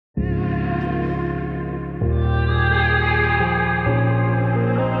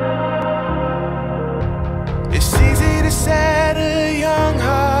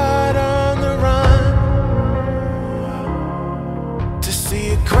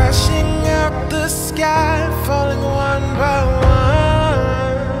crashing out the sky, falling one by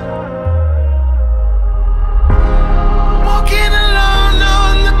one. Walking alone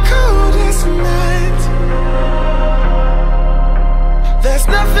on the coldest night. There's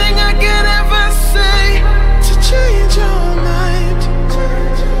nothing I can ever say to change your mind.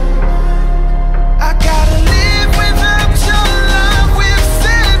 I gotta live without your love. We've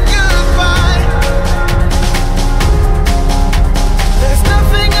said goodbye. There's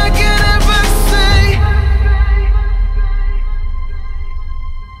nothing I can ever say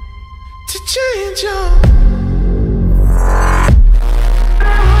to change your mind.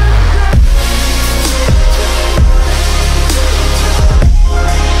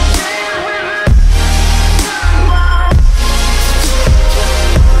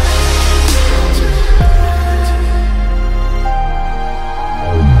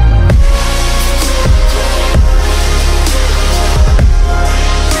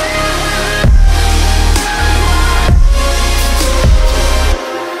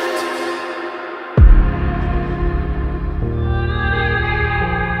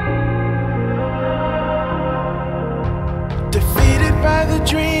 Defeated by the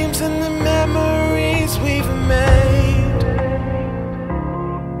dreams and the memories we've made,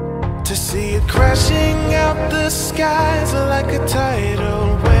 to see it crashing out the skies like a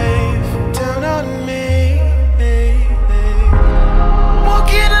tidal wave down on me.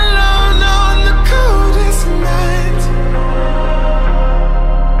 Walking alone on the coldest night.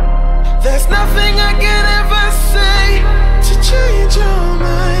 There's nothing I can ever say to change your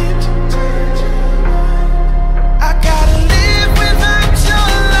mind. I gotta live without your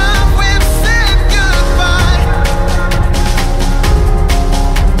love. We've said goodbye.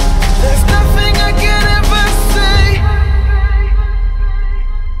 There's nothing I can ever say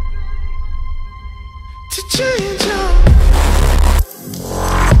to change your mind.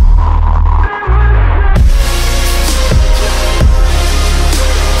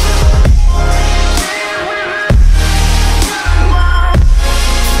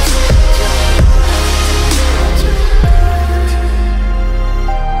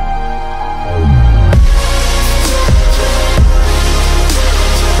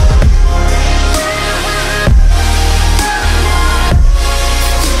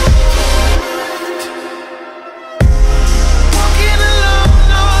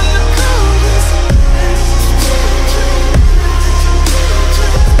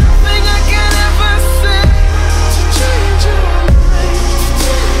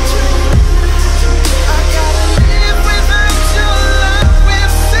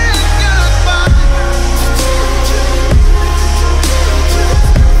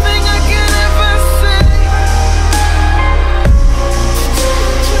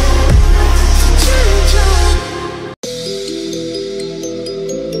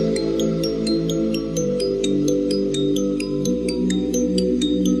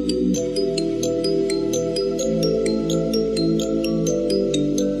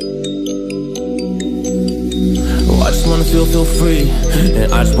 Feel free,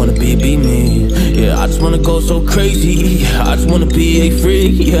 and I just wanna be me. Yeah, I just wanna go so crazy. Yeah, I just wanna be a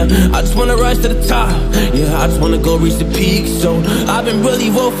freak. Yeah, I just wanna rise to the top. Yeah, I just wanna go reach the peak. So I've been really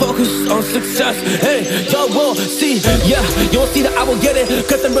well focused on success. Hey, y'all will see. Yeah, you won't see that I will get it,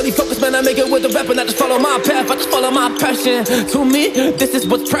 cause I'm really focused, man. I make it with the rap and I just follow my path. I just follow my passion. To me, this is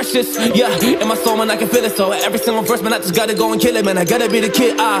what's precious. Yeah, in my soul, man, I can feel it. So every single verse, man, I just gotta go and kill it, man. I gotta be the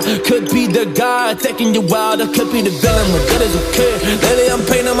kid. I could be the guy taking you wild. I could be the villain. That is okay. Lately I'm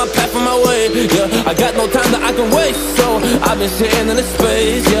painting my path on my way. Yeah, I got no time that I can waste. So I've been sitting in the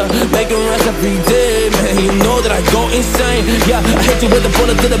space. Yeah, making rest every day. Man, you know that I go insane. Yeah, I hit you with a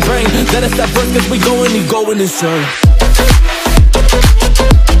bullet to the brain. Let us stop first cause we going insane.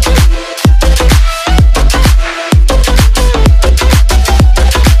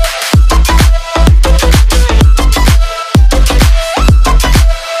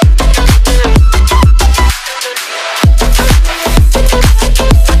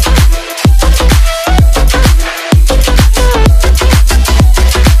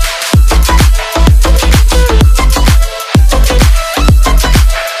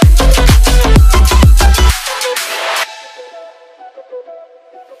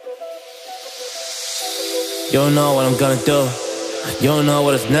 You don't know what I'm gonna do. You don't know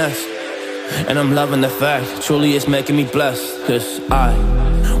what is next. And I'm loving the fact, truly it's making me blessed. Cause I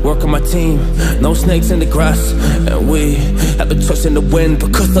work on my team, no snakes in the grass. And we have been twisting the wind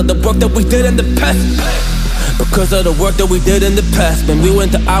because of the work that we did in the past. Because of the work that we did in the past. When we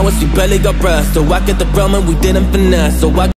went to hours, we barely got rest. So I get the realm and we didn't finesse. So I